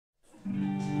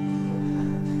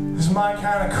my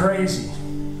kind of crazy.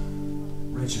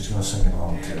 Richard's gonna sing it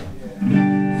along too.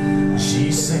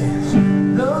 She says,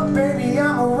 look baby,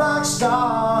 I'm a rock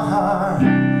star.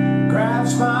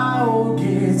 Grabs my old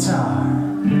guitar,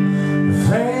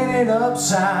 playing it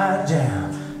upside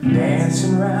down,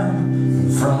 dancing around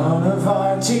in front of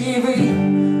our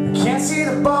TV. I can't see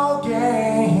the ball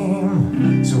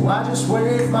game, so I just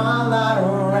wave my light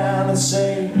around and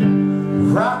say,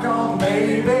 rock on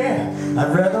baby,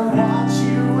 I'd rather watch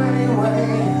you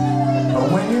anyway.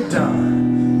 But when you're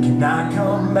done, can I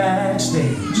come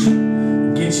backstage,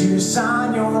 get you to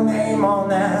sign your name on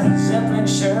that Zeppelin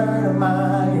shirt of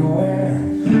mine you're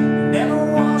wearing?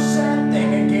 Never wash that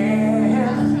thing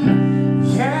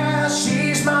again. Yeah,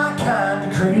 she's my kind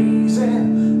of crazy.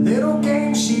 Little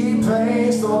games she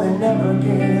plays, though they never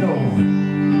get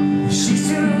old. She's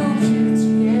too cute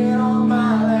to get on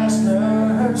my last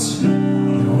nerves.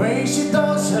 The way she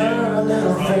throws her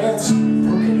little fits,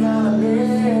 poking out a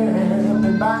lip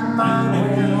and biting mine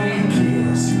when we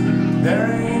kiss.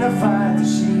 There ain't a fight that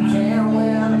she can't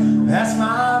win. That's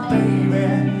my baby.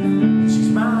 She's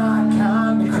my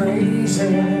kind of crazy.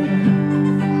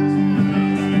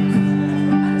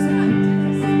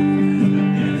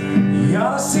 You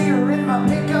ought to see her in my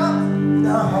pickup.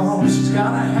 No, she's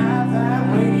gotta have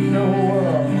that radio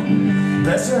up.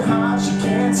 Bless her heart, she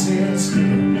can't sit still.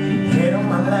 Head on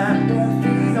my lap, bare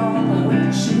feet on the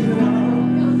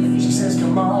windshield. She says,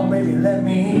 come on, baby, let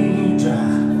me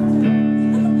drive.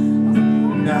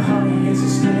 Now, honey, it's a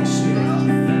stick shift.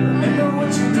 Remember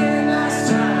what you did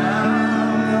last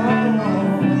time?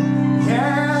 Oh,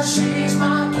 yeah, she's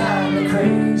my kind of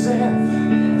crazy.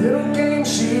 Little games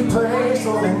she plays,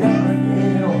 though they never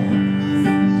get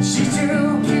old. She's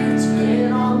too cute to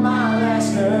get on my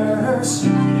last nerves.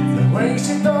 The way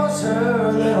she throws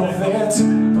her little fits,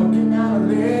 poking out a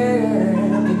lip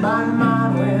and biting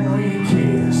mine when we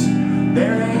kiss.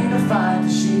 There ain't a fight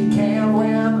that she can't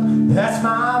win. That's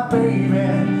my baby.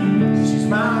 She's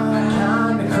my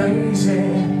kind of crazy.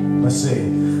 Let's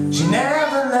see. She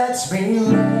never lets me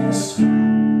rest. She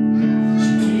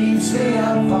keeps me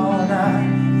up all night,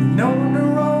 knowing to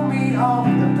roll me off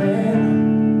the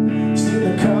bed. Steal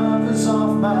the covers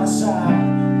off my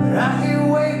side, but I hear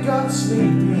wake up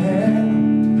sleepyhead.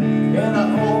 And I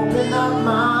open up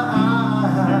my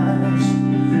eyes,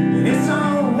 and it's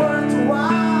all worth the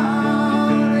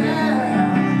while.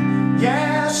 Yeah,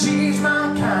 yeah, she's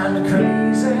my kind of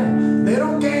crazy.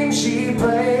 Little games she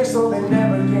plays, though they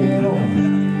never get old.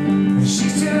 And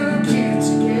she's too cute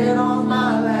to get on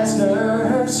my last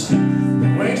nerves.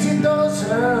 The way she throws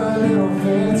her